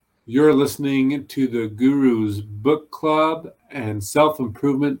You're listening to the Guru's Book Club and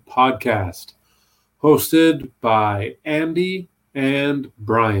Self-Improvement Podcast, hosted by Andy and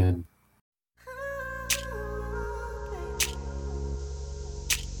Brian.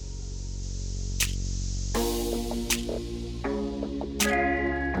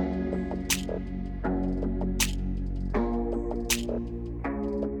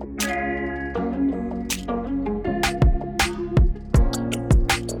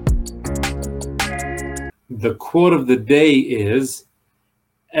 The quote of the day is,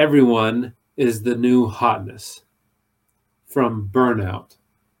 "Everyone is the new hotness," from Burnout.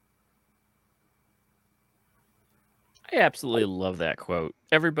 I absolutely love that quote.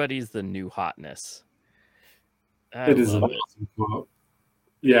 Everybody's the new hotness. It is an awesome quote.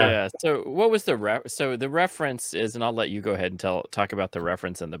 Yeah. So what was the reference is, and I'll let you go ahead and talk about the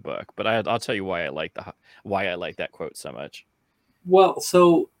reference in the book, but I'll tell you why I like that quote so much. Well,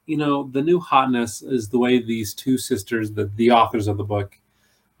 so, the new hotness is the way these two sisters, the authors of the book,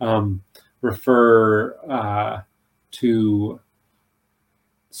 refer to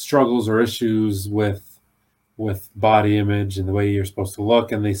struggles or issues with body image and the way you're supposed to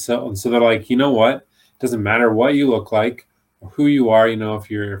look. And so they're like, you know what? It doesn't matter what you look like or who you are.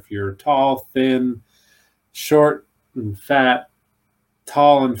 If you're tall, thin, short and fat,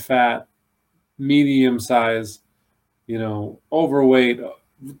 tall and fat, medium size, overweight,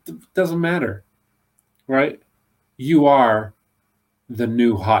 doesn't matter, right? You are the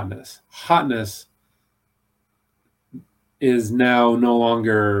new hotness. Hotness is now no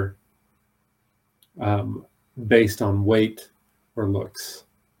longer based on weight or looks.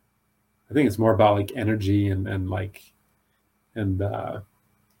 I think it's more about like energy and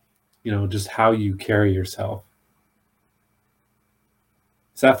just how you carry yourself.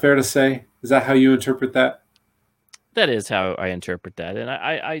 Is that fair to say? Is that how you interpret that? That is how I interpret that. And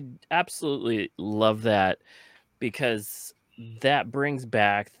I absolutely love that, because that brings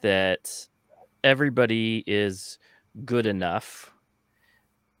back that everybody is good enough.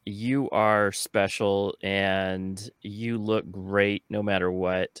 You are special and you look great no matter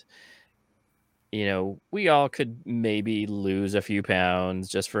what. We all could maybe lose a few pounds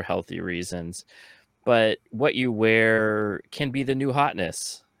just for healthy reasons, but what you wear can be the new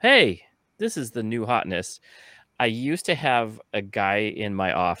hotness. Hey, this is the new hotness. I used to have a guy in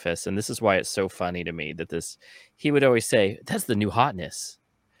my office, and this is why it's so funny to me he would always say, "That's the new hotness."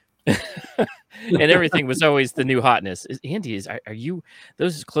 And everything was always the new hotness. Andy, are you,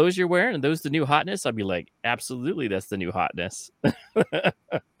 those clothes you're wearing, are those the new hotness? I'd be like, absolutely, that's the new hotness.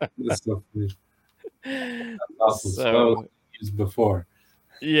 That's so funny. Awesome. So used before.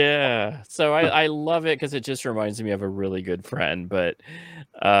 Yeah. So I love it because it just reminds me of a really good friend. But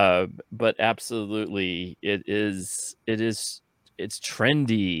absolutely, it's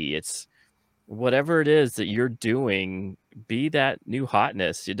trendy. It's whatever it is that you're doing, be that new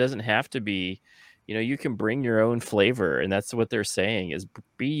hotness. It doesn't have to be, you can bring your own flavor, and that's what they're saying is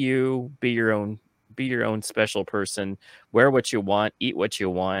be you, be your own special person, wear what you want, eat what you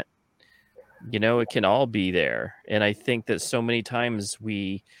want. It can all be there. And I think that so many times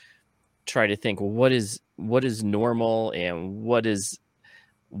we try to think, well, what is normal and what is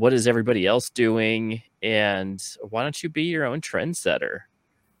everybody else doing? And why don't you be your own trendsetter?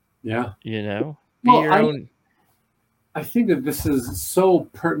 Yeah. Be your own. I think that this is so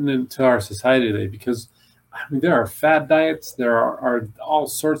pertinent to our society today because there are fad diets. There are all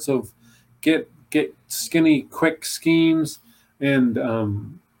sorts of get skinny quick schemes and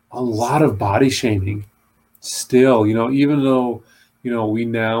a lot of body shaming still, even though, we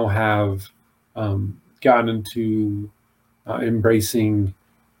now have gotten into embracing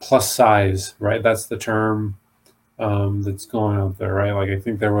plus size, right? That's the term that's going out there, right? Like I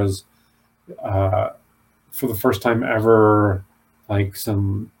think there was for the first time ever, like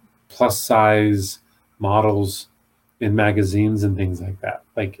some plus size models in magazines and things like that.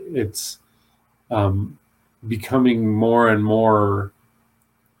 Like it's becoming more and more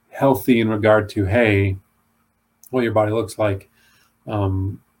healthy in regard to, hey, what your body looks like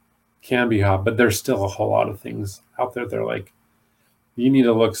can be hot, but there's still a whole lot of things out there that are like, you need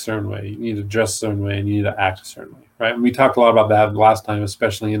to look a certain way, you need to dress a certain way, and you need to act a certain way, right? And we talked a lot about that last time,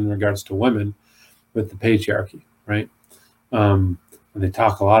 especially in regards to women with the patriarchy, right? And they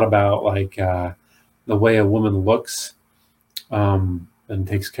talk a lot about like the way a woman looks and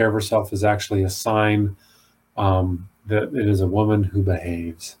takes care of herself is actually a sign that it is a woman who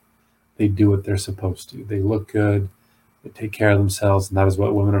behaves. They do what they're supposed to. They look good, they take care of themselves, and that is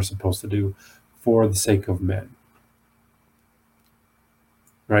what women are supposed to do for the sake of men.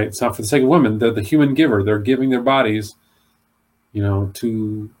 Right? It's not for the sake of women. They're the human giver. They're giving their bodies,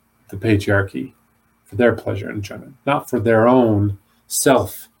 to the patriarchy for their pleasure and enjoyment, not for their own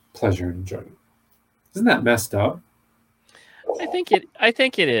self pleasure and enjoyment. Isn't that messed up? I think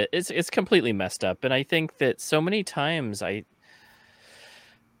it is. It's completely messed up, and I think that so many times I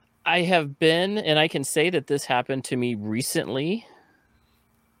have been, and I can say that this happened to me recently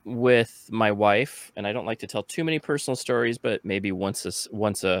with my wife, and I don't like to tell too many personal stories, but maybe once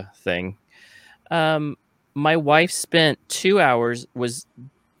a thing. Um, my wife spent 2 hours, was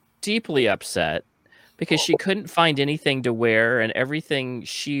deeply upset because she couldn't find anything to wear, and everything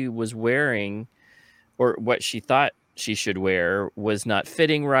she was wearing, or what she thought she should wear, was not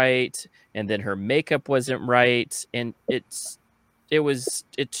fitting right, and then her makeup wasn't right, and it's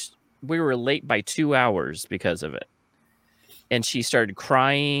we were late by 2 hours because of it. And she started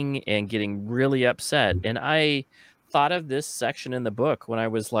crying and getting really upset, and I thought of this section in the book when I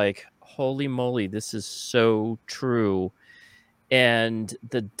was like, "Holy moly, this is so true." And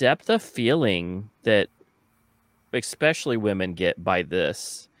the depth of feeling that especially women get by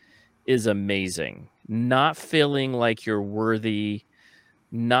this is amazing. Not feeling like you're worthy,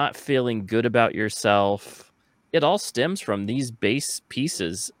 not feeling good about yourself. It all stems from these base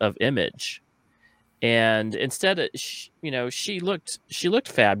pieces of image. And instead of, she looked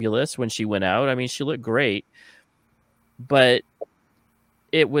fabulous when she went out. I mean, she looked great, but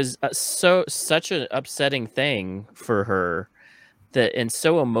it was such an upsetting thing for her, that, and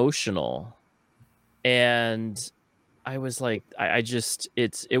so emotional. And I was like, I just,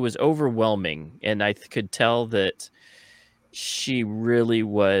 it was overwhelming, and I could tell that she really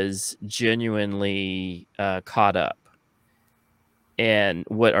was genuinely caught up and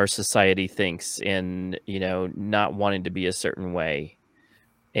what our society thinks, and not wanting to be a certain way.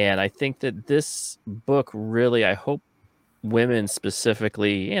 And I think that this book really, I hope women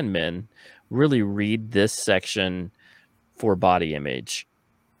specifically, and men, really read this section for body image.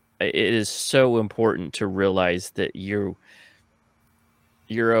 It is so important to realize that you're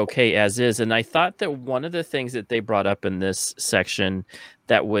okay as is. And I thought that one of the things that they brought up in this section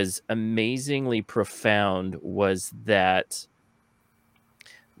that was amazingly profound was that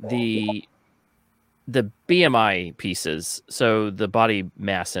the BMI pieces, so the body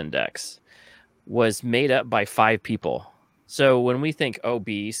mass index, was made up by 5 people. So when we think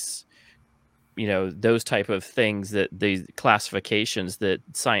obese, those type of things, that the classifications that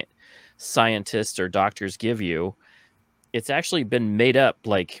scientists or doctors give you, it's actually been made up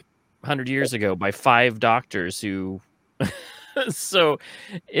like 100 years ago by 5 doctors who so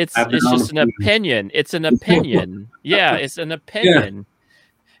it's Have their own just an opinion. It's an opinion. Yeah, it's an Yeah. opinion.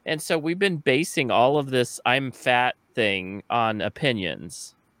 And so we've been basing all of this "I'm fat" thing on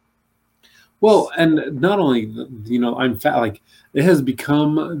opinions. Well, and not only, I'm fat, like it has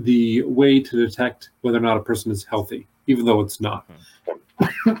become the way to detect whether or not a person is healthy, even though it's not.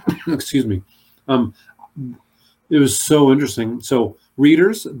 Excuse me. Um, it was so interesting. So,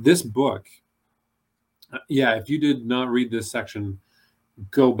 readers, this book, if you did not read this section,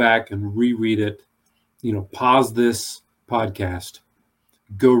 go back and reread it. Pause this podcast,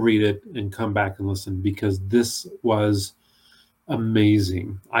 go read it, and come back and listen, because this was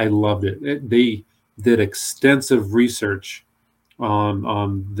amazing. I loved it. They did extensive research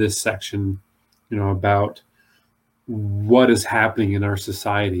on this section, about what is happening in our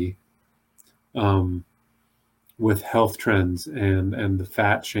society, with health trends and the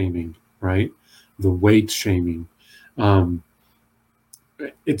fat shaming, right? The weight shaming.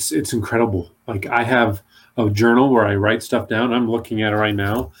 It's incredible. Like, I have a journal where I write stuff down. I'm looking at it right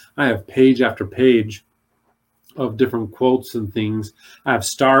now. I have page after page of different quotes and things. I have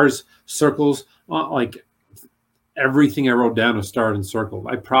stars, circles, like everything I wrote down is starred and circled.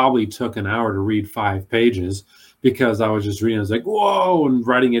 I probably took an hour to read 5 pages because I was just reading. I was like, whoa, and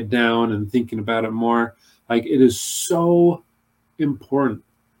writing it down and thinking about it more. Like, it is so important,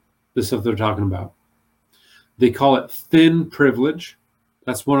 the stuff they're talking about. They call it thin privilege.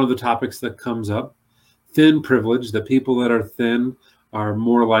 That's one of the topics that comes up. Thin privilege, the people that are thin are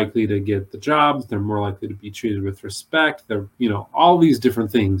more likely to get the jobs. They're more likely to be treated with respect. They're, all these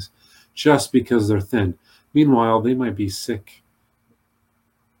different things just because they're thin. Meanwhile, they might be sick.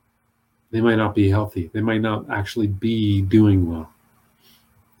 They might not be healthy. They might not actually be doing well.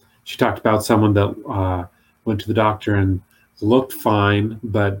 She talked about someone that went to the doctor and looked fine,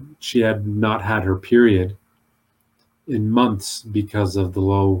 but she had not had her period in months because of the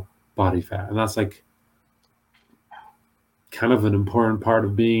low body fat. And that's like kind of an important part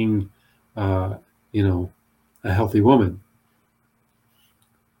of being, a healthy woman.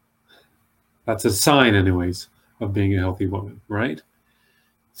 That's a sign, anyways, of being a healthy woman, right?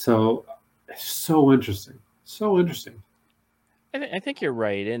 So interesting. So interesting. I think you're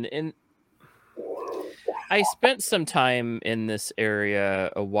right, and I spent some time in this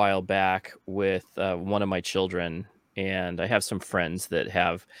area a while back with one of my children, and I have some friends that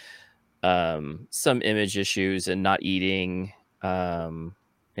have some image issues and not eating. And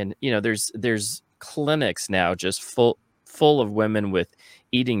there's clinics now just full of women with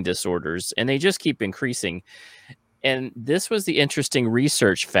eating disorders, and they just keep increasing. And this was the interesting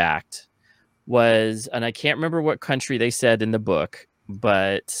research fact was, and I can't remember what country they said in the book,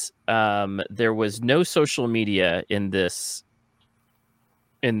 but there was no social media in this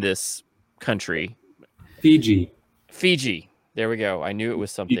country. Fiji. Fiji. There we go. I knew it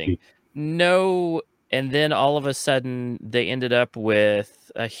was something. Fiji. No, and then all of a sudden they ended up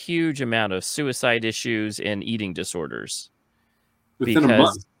with a huge amount of suicide issues and eating disorders Within a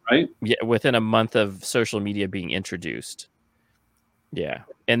month, because right? yeah, within a month of social media being introduced. Yeah.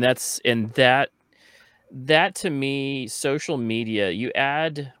 And that to me, social media, you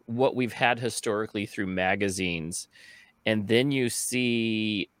add what we've had historically through magazines, and then you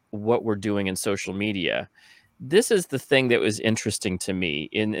see what we're doing in social media. This is the thing that was interesting to me.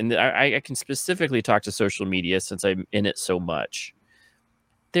 And I can specifically talk to social media since I'm in it so much.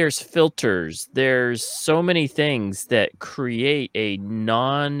 There's filters, there's so many things that create a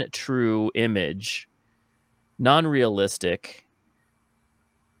non true image, non realistic,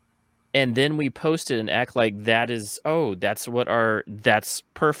 and then we post it and act like that is, oh, that's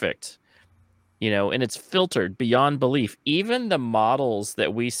perfect, and it's filtered beyond belief. Even the models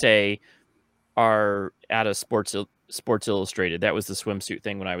that we say are out of Sports Illustrated, that was the swimsuit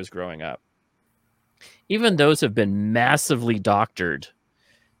thing when I was growing up, even those have been massively doctored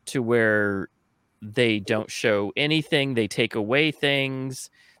to where they don't show anything, they take away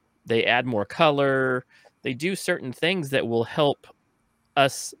things, they add more color, they do certain things that will help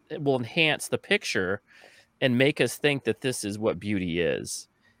us, will enhance the picture and make us think that this is what beauty is.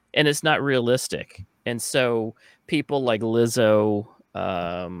 And it's not realistic. And so people like Lizzo,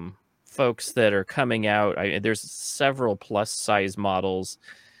 folks that are coming out, there's several plus size models,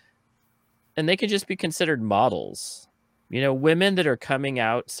 and they can just be considered models. Women that are coming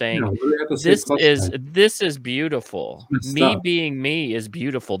out Yeah, saying, what do they have to say this plus is size? this is beautiful. Good Me stuff. being me is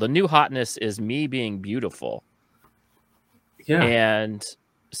beautiful. The new hotness is me being beautiful. Yeah. And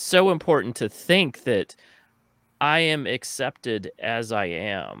so important to think that I am accepted as I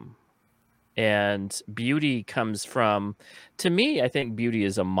am. And beauty comes from, to me, I think beauty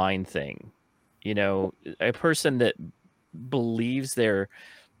is a mind thing. A person that believes they're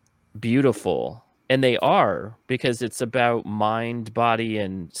beautiful, and they are, because it's about mind, body,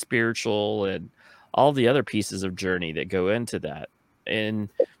 and spiritual, and all the other pieces of journey that go into that. And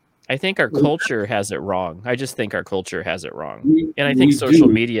I think our culture has it wrong. I just think our culture has it wrong. And I think We social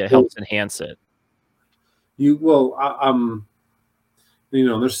do. media Well, helps enhance it.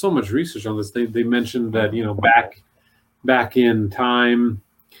 there's so much research on this. They mentioned that back in time,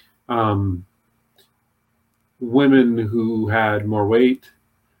 um, women who had more weight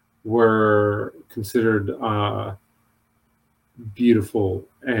were considered beautiful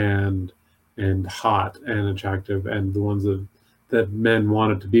and hot and attractive, and the ones that men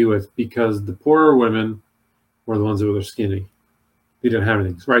wanted to be with, because the poorer women were the ones that were skinny. They didn't have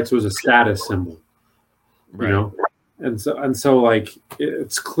anything, right? So it was a status symbol, you Right. know. And so like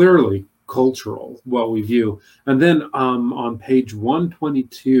it's clearly cultural what we view. And then on page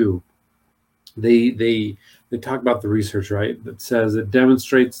 122, they talk about the research, right, that says it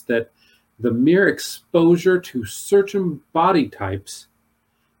demonstrates that the mere exposure to certain body types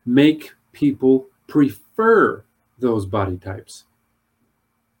make people prefer those body types.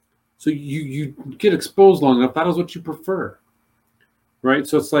 So you get exposed long enough, that is what you prefer, right?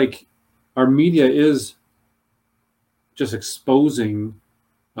 So it's like our media is just exposing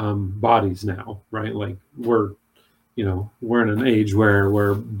bodies now, right? Like we're in an age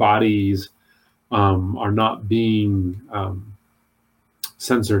where bodies are not being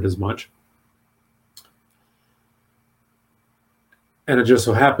censored as much. And it just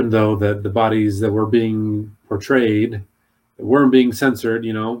so happened, though, that the bodies that were being portrayed, that weren't being censored,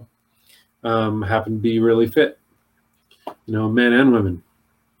 happened to be really fit, men and women.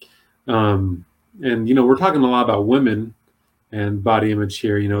 And we're talking a lot about women and body image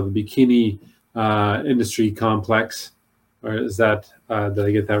here. The bikini industry complex, or is that did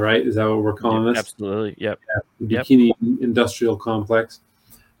I get that right? Is that what we're calling this? Absolutely. Yep. The bikini industrial complex.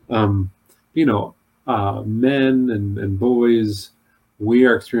 Men and boys, we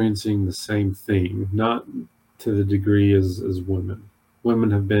are experiencing the same thing, not to the degree as women. Women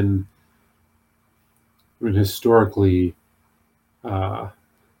have been historically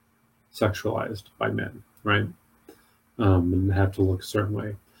sexualized by men, right? and have to look a certain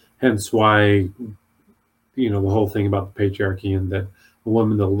way. Hence why, the whole thing about the patriarchy, and that a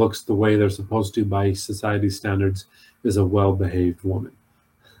woman that looks the way they're supposed to by society's standards is a well-behaved woman.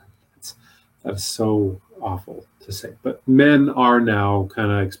 That's, that's so awful to say. But men are now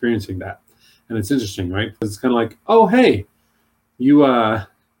kind of experiencing that. And it's interesting, right? It's kind of like, oh, hey, you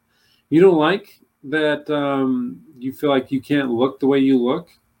don't like that, you feel like you can't look the way you look?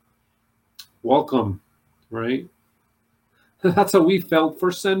 Welcome, right? That's how we felt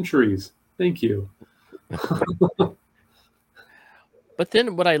for centuries. Thank you. But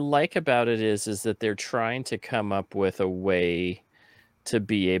then what I like about it is that they're trying to come up with a way to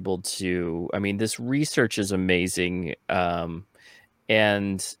be able to, I mean, this research is amazing.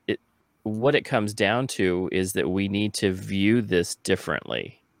 And what it comes down to is that we need to view this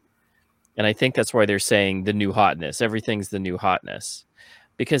differently. And I think that's why they're saying the new hotness. Everything's the new hotness.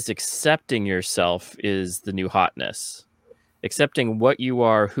 Because accepting yourself is the new hotness. Accepting what you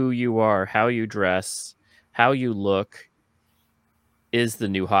are, who you are, how you dress, how you look is the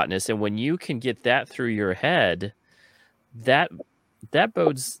new hotness. And when you can get that through your head, that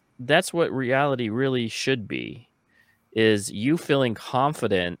bodes, that's what reality really should be, is you feeling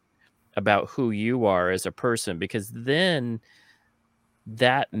confident about who you are as a person, because then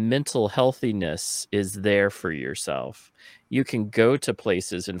that mental healthiness is there for yourself. You can go to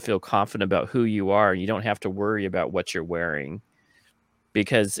places and feel confident about who you are. You don't have to worry about what you're wearing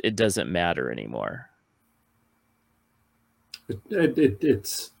because it doesn't matter anymore.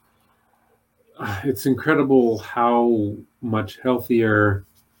 It's incredible how much healthier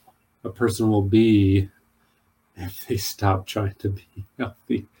a person will be if they stop trying to be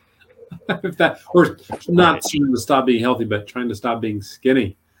healthy. If that, or not trying to stop being healthy, but trying to stop being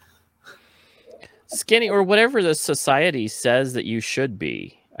skinny. Skinny, or whatever the society says that you should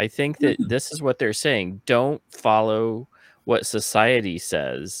be. I think that this is what they're saying. Don't follow what society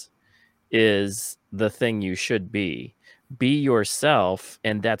says is the thing you should be. Be yourself,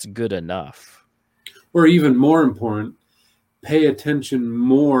 and that's good enough. Or even more important, pay attention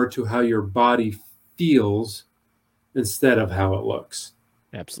more to how your body feels instead of how it looks.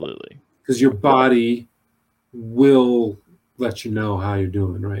 Absolutely. Because your body will let you know how you're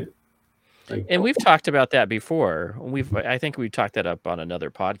doing, right? And we've talked about that before. I think we talked that up on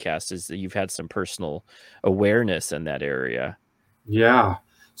another podcast, is that you've had some personal awareness in that area. Yeah.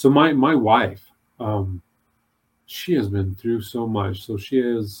 So my wife, she has been through so much. So she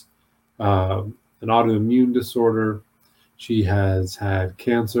has an autoimmune disorder. She has had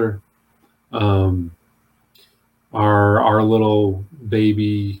cancer. Our little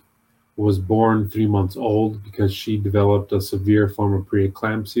baby was born 3 months old because she developed a severe form of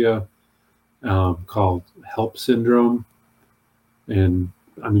preeclampsia, called HELP syndrome. And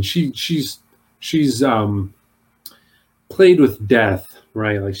I mean, she's played with death,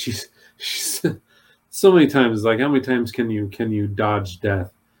 right? Like she's so many times. Like, how many times can you dodge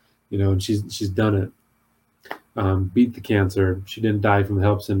death? And she's done it. Beat the cancer. She didn't die from the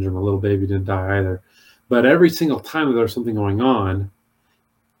HELP syndrome. A little baby didn't die either. But every single time that there was something going on,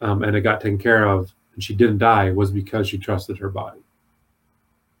 and it got taken care of, and she didn't die, was because she trusted her body.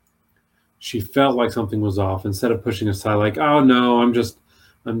 She felt like something was off. Instead of pushing aside, like, oh no, I'm just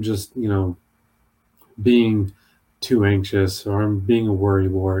being too anxious, or I'm being a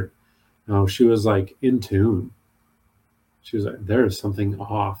worrywart. No, she was like in tune. She was like, there is something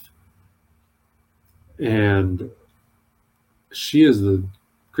off. And she is the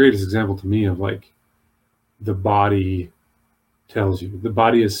greatest example to me of, like, the body tells you. The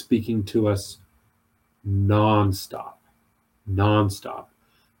body is speaking to us nonstop.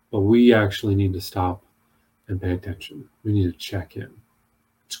 But we actually need to stop and pay attention. We need to check in.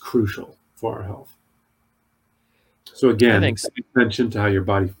 It's crucial for our health. So again, pay attention to how your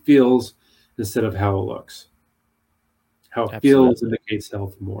body feels instead of how it looks. How it feels indicates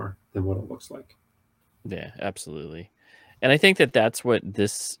health more than what it looks like. Yeah, absolutely. And I think that that's what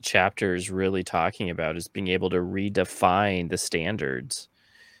this chapter is really talking about, is being able to redefine the standards.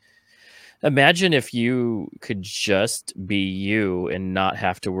 Imagine if you could just be you and not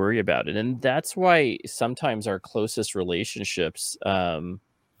have to worry about it. And that's why sometimes our closest relationships,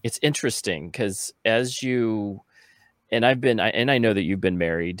 it's interesting because and I know that you've been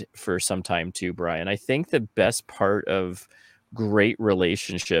married for some time too, Brian. I think the best part of great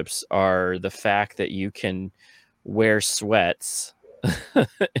relationships are the fact that you can wear sweats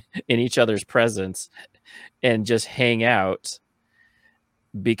in each other's presence and just hang out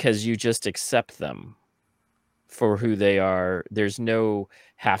because you just accept them for who they are. There's no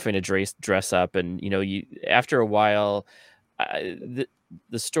having to dress up, and you after a while, the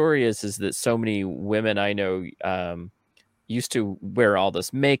story is that so many women I know, used to wear all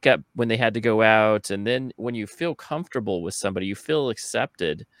this makeup when they had to go out, and then when you feel comfortable with somebody, you feel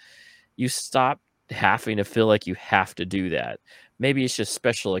accepted, you stop having to feel like you have to do that. Maybe it's just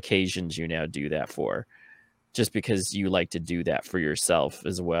special occasions you now do that for, just because you like to do that for yourself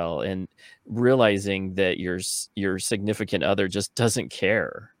as well, and realizing that your significant other just doesn't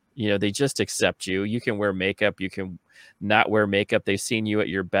care. They just accept you. You can wear makeup, you can not wear makeup. They've seen you at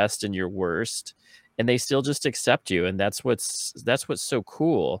your best and your worst, and they still just accept you, and that's what's so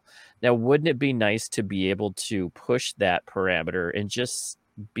cool. Now, wouldn't it be nice to be able to push that parameter and just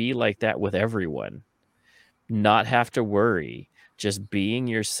be like that with everyone? Not have to worry, just being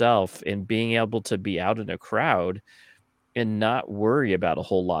yourself and being able to be out in a crowd and not worry about a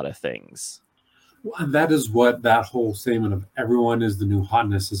whole lot of things. Well, and that is what that whole statement of everyone is the new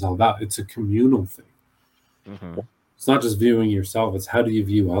hotness is all about. It's a communal thing. Mhm. It's not just viewing yourself, it's how do you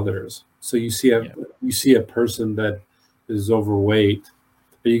view others. So Yeah. you see a person that is overweight,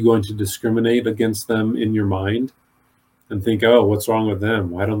 are you going to discriminate against them in your mind and think, oh, what's wrong with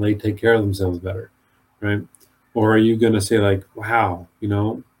them? Why don't they take care of themselves better? Right? Or are you going to say, like, wow,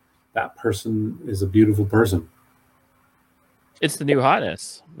 that person is a beautiful person? It's the new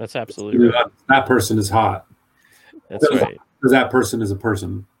hotness. That's absolutely right. That person is hot. That's right. Because that person is a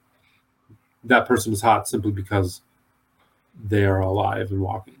person. That person is hot simply because they are alive and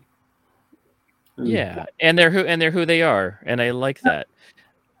walking. Yeah, and they're who they are, and I like that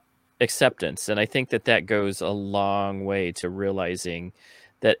acceptance, and I think that goes a long way to realizing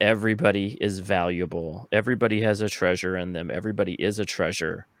that everybody is valuable. Everybody has a treasure in them. Everybody is a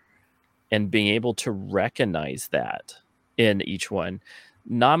treasure, and being able to recognize that in each one.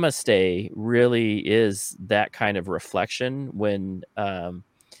 Namaste really is that kind of reflection when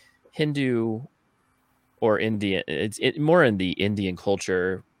Hindu or Indian, it's more in the Indian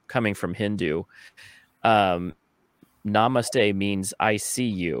culture coming from Hindu. Um, Namaste means I see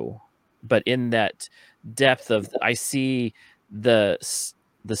you, but in that depth of I see the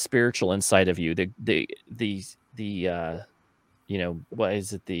spiritual inside of you, what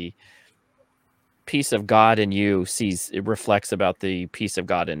is it, the peace of God in you it reflects about the peace of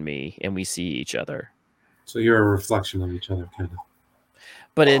God in me, and we see each other. So you're a reflection of each other, kind of.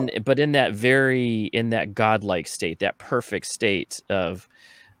 But in that godlike state, that perfect state of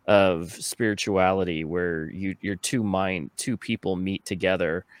spirituality where your two people meet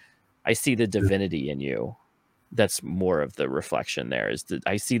together, I see the divinity in you. That's more of the reflection there, is that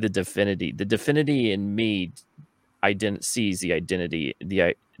I see the divinity. The divinity in me sees the identity,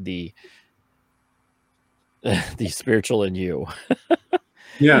 the the spiritual in you.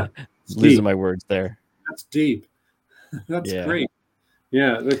 Yeah. Losing my words there. That's deep. That's Yeah. great.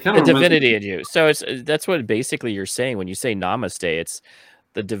 Yeah, that kind The of divinity in you. So that's what basically you're saying when you say namaste. It's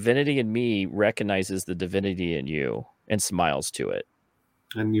the divinity in me recognizes the divinity in you and smiles to it.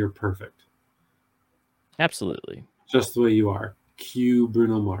 And you're perfect. Absolutely. Just the way you are. Cue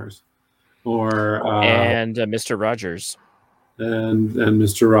Bruno Mars. Or and Mr. Rogers. And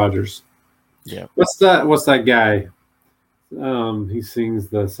Mr. Rogers. Yeah. What's that guy? He sings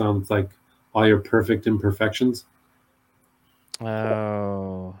the songs like All Your Perfect Imperfections.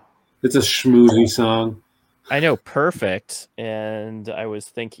 Oh. It's a schmoozy song. I know Perfect, and I was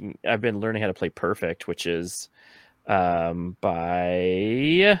thinking I've been learning how to play Perfect, which is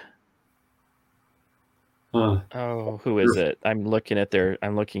by who is it? I'm looking at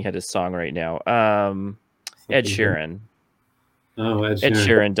his song right now. Ed Sheeran. Oh, Ed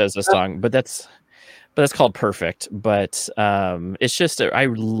Sheeran does a song, but that's called Perfect. But it's just I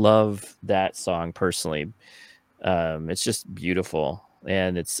love that song personally. It's just beautiful,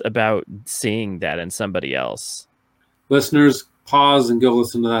 and it's about seeing that in somebody else. Listeners, pause and go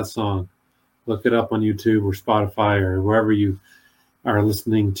listen to that song. Look it up on YouTube or Spotify or wherever you are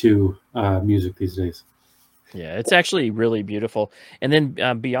listening to music these days. Yeah, it's actually really beautiful. And then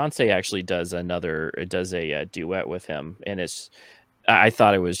Beyonce actually does a duet with him, and I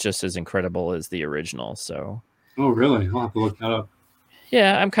thought it was just as incredible as the original. So. Oh, really? I'll have to look that up.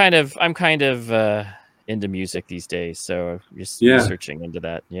 Yeah, I'm kind of into music these days, so just researching into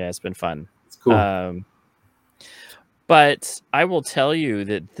that. Yeah, it's been fun. It's cool. But I will tell you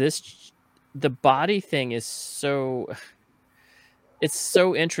that the body thing is it's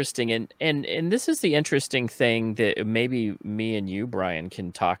so interesting, and this is the interesting thing that maybe me and you, Brian,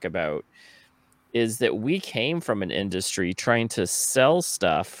 can talk about, is that we came from an industry trying to sell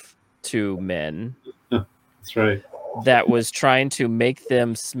stuff to men. That's right. That was trying to make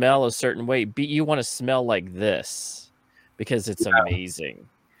them smell a certain way. You want to smell like this because it's amazing.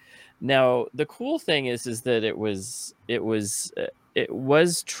 Now, the cool thing is that it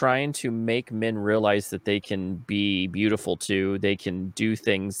was trying to make men realize that they can be beautiful too. They can do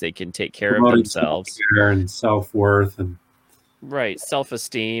things. They can take care of Promoting themselves. self-care and self-worth and Right,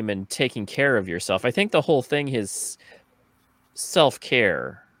 self-esteem and taking care of yourself. I think the whole thing is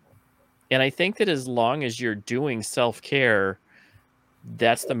self-care. And I think that as long as you're doing self-care,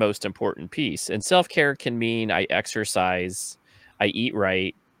 that's the most important piece. And self-care can mean I exercise, I eat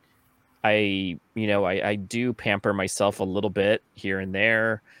right, I do pamper myself a little bit here and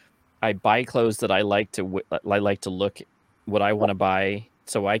there. I buy clothes that I like to look what I want to buy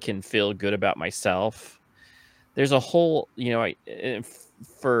so I can feel good about myself. There's a whole,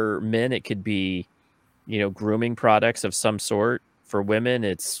 for men it could be, grooming products of some sort. For women,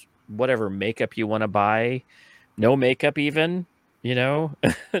 it's whatever makeup you want to buy. No makeup even, you know?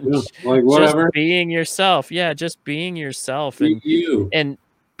 yeah, like Just whatever. being yourself. Yeah, just being yourself Be you. and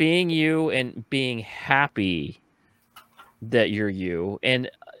being you and being happy that you're you and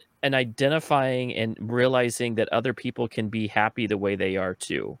identifying and realizing that other people can be happy the way they are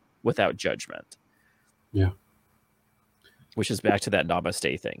too without judgment, Yeah. which is back to that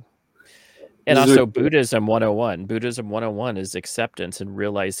namaste thing. And This is a also Buddhism 101. Buddhism 101 is acceptance and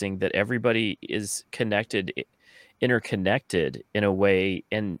realizing that everybody is interconnected in a way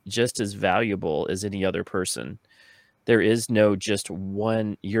and just as valuable as any other person. There is no just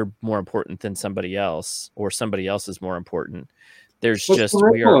one, you're more important than somebody else or somebody else is more important. There's what's the just,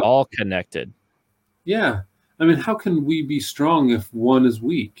 we are role of all connected. yeah. I mean, how can we be strong if one is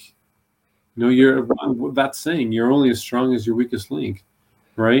weak? You know, you're that saying, you're only as strong as your weakest link,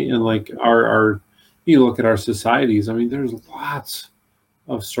 right? And like our you look at our societies, I mean, there's lots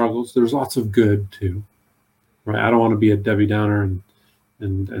of struggles. There's lots of good too, right? I don't want to be a Debbie Downer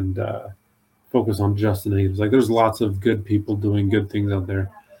and focus on just the negatives. Like there's lots of good people doing good things out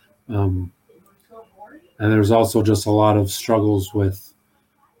there. Um, and there's also just a lot of struggles with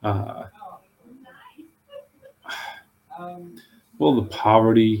uh, well, the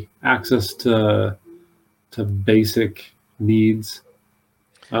poverty, access to basic needs.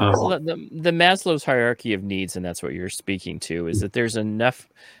 Well, the Maslow's hierarchy of needs, and that's what you're speaking to, is that there's enough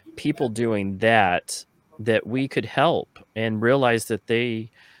people doing that that we could help and realize that they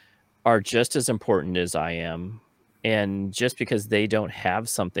are just as important as I am. And just because they don't have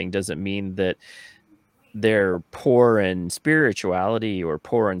something doesn't mean that they're poor in spirituality or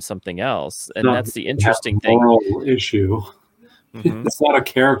poor in something else. It's And not that's the to have interesting a thing. moral issue. Mhm. It's not a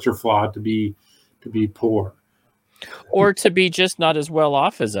character flaw to be poor. Or to be just not as well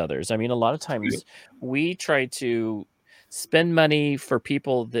off as others. I mean, a lot of times we try to spend money for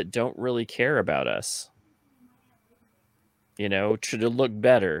people that don't really care about us, to look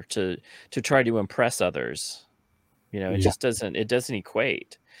better, to try to impress others. It Yeah. just doesn't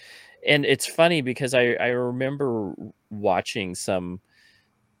equate. And it's funny because I remember watching some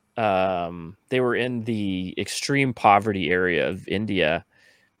they were in the extreme poverty area of India,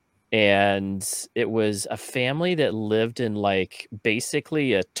 and it was a family that lived in like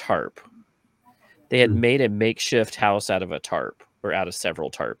basically a tarp. They had Mm. made a makeshift house out of a tarp or out of several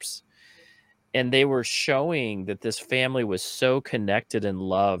tarps. And they were showing that this family was so connected and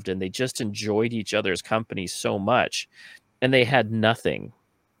loved, and they just enjoyed each other's company so much. And they had nothing.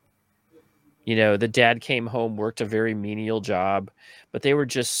 The dad came home, worked a very menial job, but they were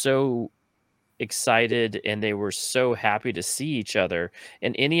just so excited and they were so happy to see each other.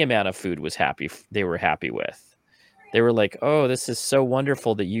 And any amount of food was they were happy with. They were like, "Oh, this is so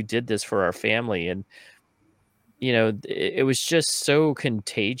wonderful that you did this for our family." And it was just so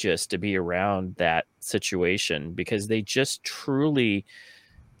contagious to be around that situation because they just truly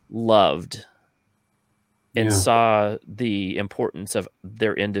loved and Yeah. saw the importance of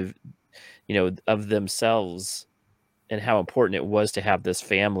of themselves and how important it was to have this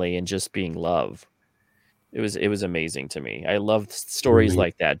family and just being love. It was amazing to me. I love stories Really.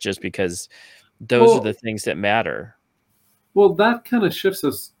 like that just because those are Well, the things that matter. well, that kind of shifts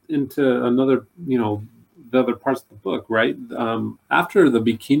us into another, the other parts of the book, right? After the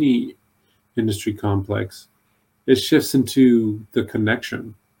bikini industry complex, it shifts into the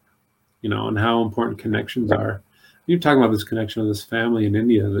connection, and how important connections are. You're talking about this connection of this family in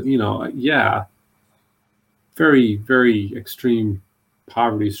India that, yeah, very, very extreme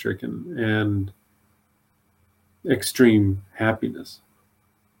poverty stricken and extreme happiness.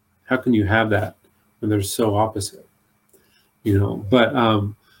 How can you have that when they're so opposite? But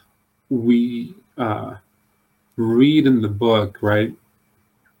we read in the book, right,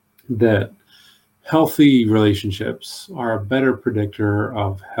 that healthy relationships are a better predictor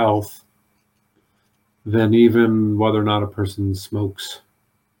of health than even whether or not a person smokes.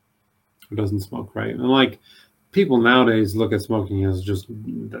 or doesn't smoke, right? And like people nowadays look at smoking as just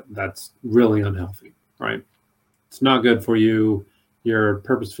that's really unhealthy, right? It's not good for you. You're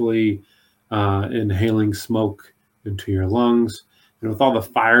purposefully inhaling smoke into your lungs. And with all the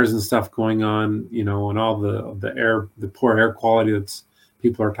fires and stuff going on, and all the air, the poor air quality that's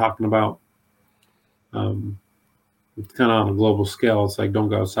people are talking about, it's kind of on a global scale. It's like don't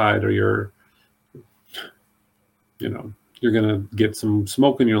go outside, or you're gonna get some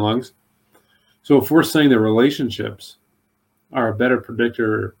smoke in your lungs. So if we're saying that relationships are a better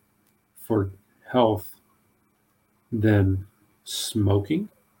predictor for health than smoking,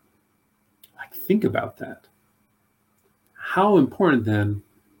 like think about that. How important then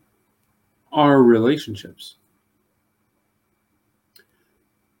are relationships?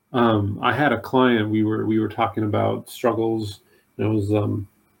 I had a client. We were talking about struggles. It was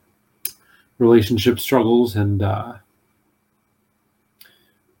relationship struggles, and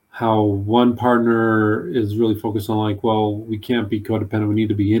how one partner is really focused on like, well, we can't be codependent. We need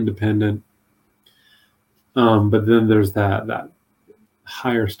to be independent. But then there's that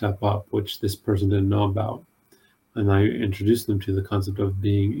higher step up, which this person didn't know about. And I introduced them to the concept of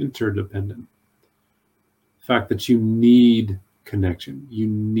being interdependent. The fact that you need connection. You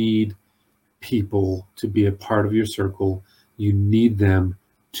need people to be a part of your circle. You need them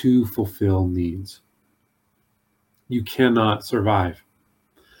to fulfill needs. You cannot survive.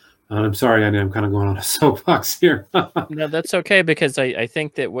 I'm sorry, Andy, I'm kind of going on a soapbox here. No, that's okay, because I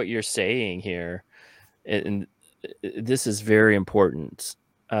think that what you're saying here, and this is very important.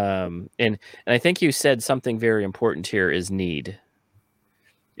 And I think you said something very important here is need.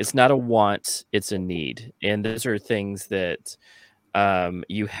 It's not a want, it's a need. And those are things that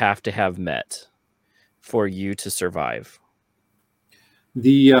you have to have met for you to survive.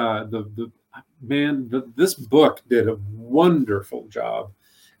 The man, this book did a wonderful job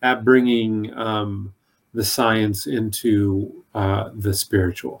at bringing the science into the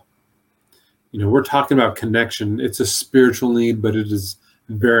spiritual. We're talking about connection. It's a spiritual need, but it is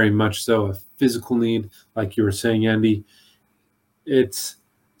very much so a physical need. Like you were saying, Andy, it's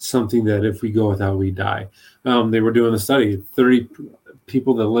something that if we go without, we die. They were doing a study. 30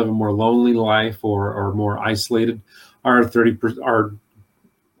 people that live a more lonely life or more isolated are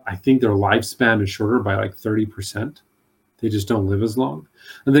I think their lifespan is shorter by like 30%. They just don't live as long.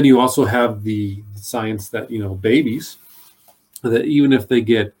 And then you also have the science that, babies, that even if they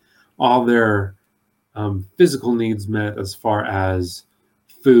get all their physical needs met as far as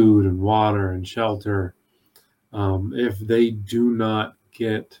food and water and shelter, if they do not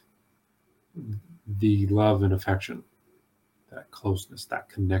get the love and affection, that closeness, that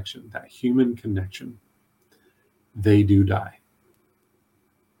connection, that human connection, they do die.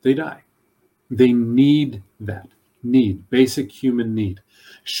 They die. They need that. Basic human need.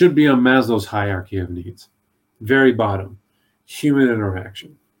 Should be on Maslow's hierarchy of needs. Very bottom. Human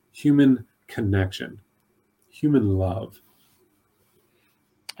interaction, human connection, human love.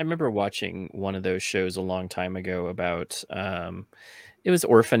 I remember watching one of those shows a long time ago about it was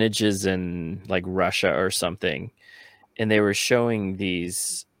orphanages in like Russia or something, and they were showing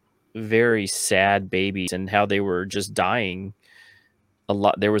these very sad babies and how they were just dying a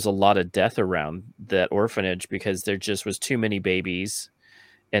lot. There was a lot of death around that orphanage because there just was too many babies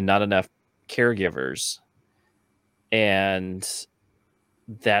and not enough caregivers. And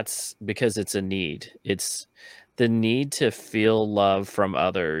that's because it's a need. It's the need to feel love from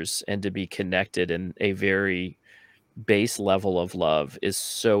others and to be connected in a very base level of love is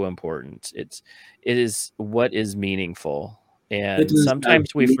so important. It is what is meaningful. It And is as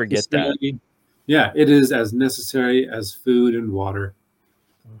sometimes we forget that. necessary. Yeah, it is as necessary as food and water.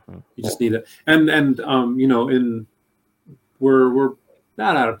 Mhm. You just need it. And we're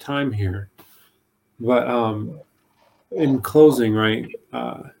not out of time here, but in closing, right?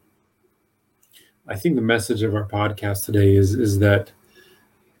 I think the message of our podcast today is that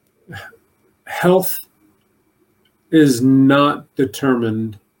health is not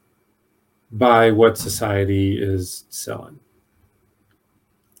determined by what society is selling.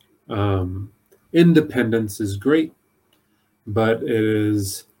 Independence is great, but it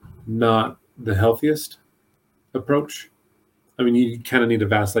is not the healthiest approach. I mean, you kind of need to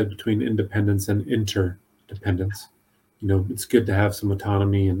vacillate between independence and interdependence. It's good to have some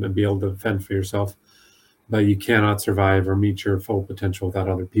autonomy and be able to fend for yourself, but you cannot survive or meet your full potential without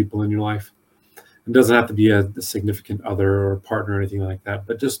other people in your life. It doesn't have to be a significant other or partner or anything like that,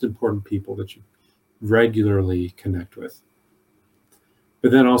 but just important people that you regularly connect with.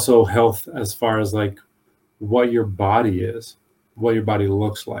 But then also health as far as like what your body is, what your body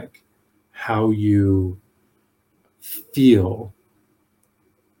looks like, how you feel,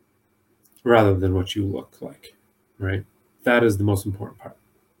 rather than what you look like, right? That is the most important part.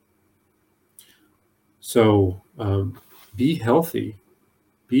 So be healthy,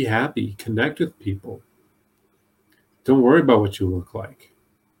 be happy, connect with people. Don't worry about what you look like.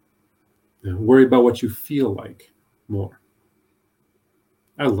 Worry about what you feel like more.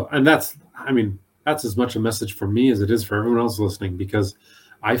 And that's, I mean, that's as much a message for me as it is for everyone else listening, because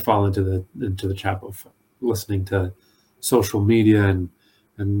I fall into the trap of listening to social media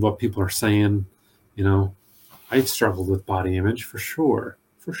and what people are saying. You know, I struggled with body image for sure,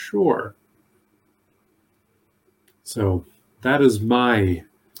 for sure. So that is my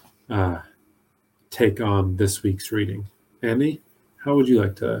take on this week's reading. Andy, how would you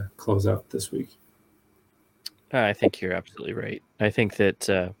like to close out this week? I think you're absolutely right. I think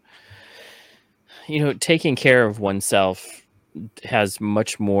that taking care of oneself has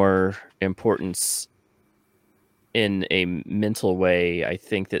much more importance in a mental way. I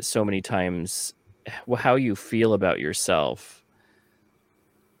think that so many times how you feel about yourself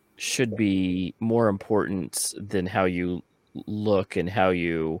should be more important than how you look and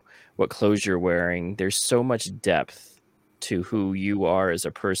what clothes you're wearing. There's so much depth to who you are as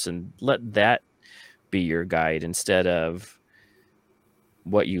a person. Let that be your guide instead of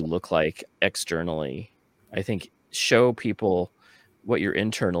what you look like externally. I think show people what your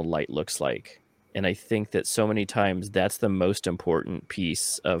internal light looks like. And I think that so many times that's the most important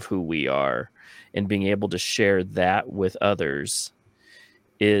piece of who we are. And being able to share that with others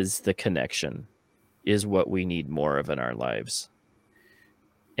is the connection, is what we need more of in our lives.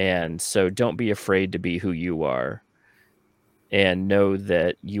 And so don't be afraid to be who you are, and know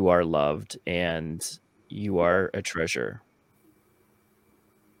that you are loved and you are a treasure.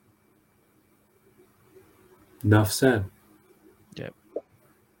 Enough said. Yep.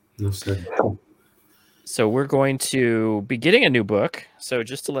 Enough said. So we're going to be getting a new book. So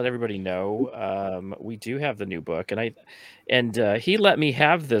just to let everybody know, we do have the new book, and he let me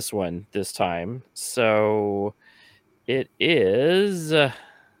have this one this time. So it is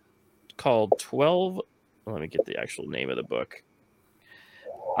called 12. Let me get the actual name of the book.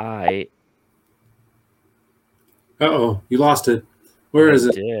 Uh-oh, you lost it. Where is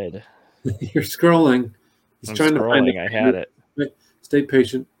it? Did. You're scrolling. He's trying to find it. I had it. Stay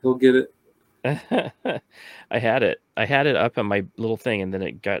patient. He'll get it. I had it up on my little thing, and then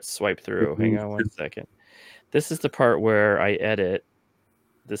it got swiped through. Hang on one second. This is the part where I edit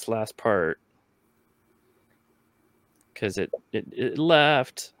this last part because it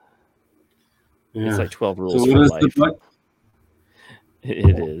left. Yeah. It's like 12 rules for life.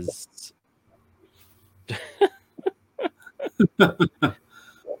 It is. Let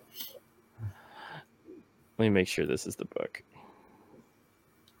me make sure this is the book.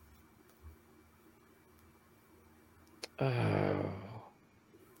 Oh.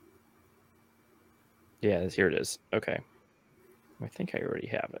 Yeah, here it is. Okay. I think I already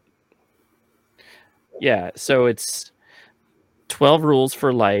have it. Yeah, so it's 12 Rules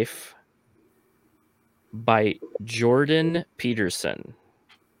for Life by Jordan Peterson.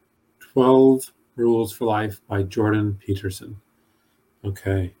 12 Rules for Life by Jordan Peterson.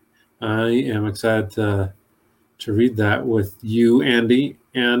 Okay. I am excited to read that with you, Andy,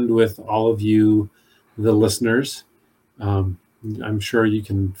 and with all of you, the listeners. I'm sure you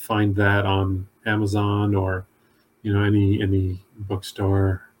can find that on Amazon or any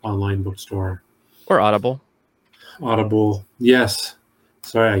bookstore, online bookstore, or Audible. Yes.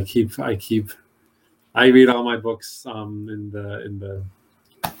 Sorry, I read all my books in the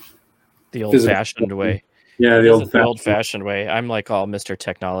old-fashioned way. Yeah, the old-fashioned way. I'm like all Mr.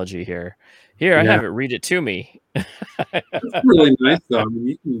 Technology here. I have it read it to me. That's really nice, though. I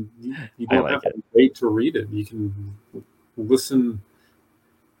mean, you don't have to wait to read it. You can listen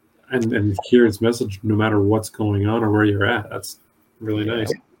and hear its message no matter what's going on or where you're at. That's really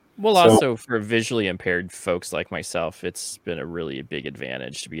nice. Well, also for visually impaired folks like myself, it's been a really big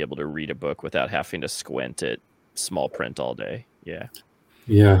advantage to be able to read a book without having to squint at small print all day. Yeah.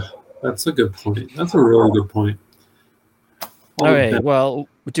 Yeah, that's a good point. That's a really good point. Okay, well,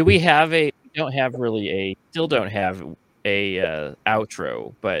 do we have still don't have a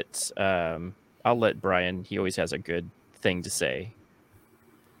outro, but I'll let Brian, he always has a good thing to say.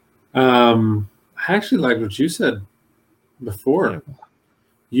 I actually like what you said before. Yeah.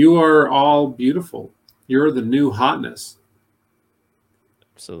 You are all beautiful. You're the new hotness.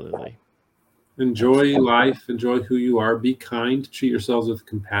 Absolutely. Enjoy life. Enjoy who you are. Be kind. Treat yourselves with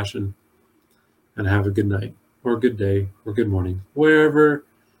compassion. And have a good night or good day or good morning, wherever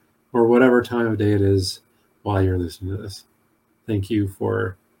or whatever time of day it is while you're listening to this. Thank you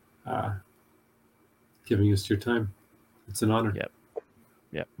for giving us your time. It's an honor.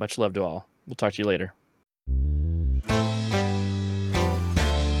 Yep. Much love to all. We'll talk to you later.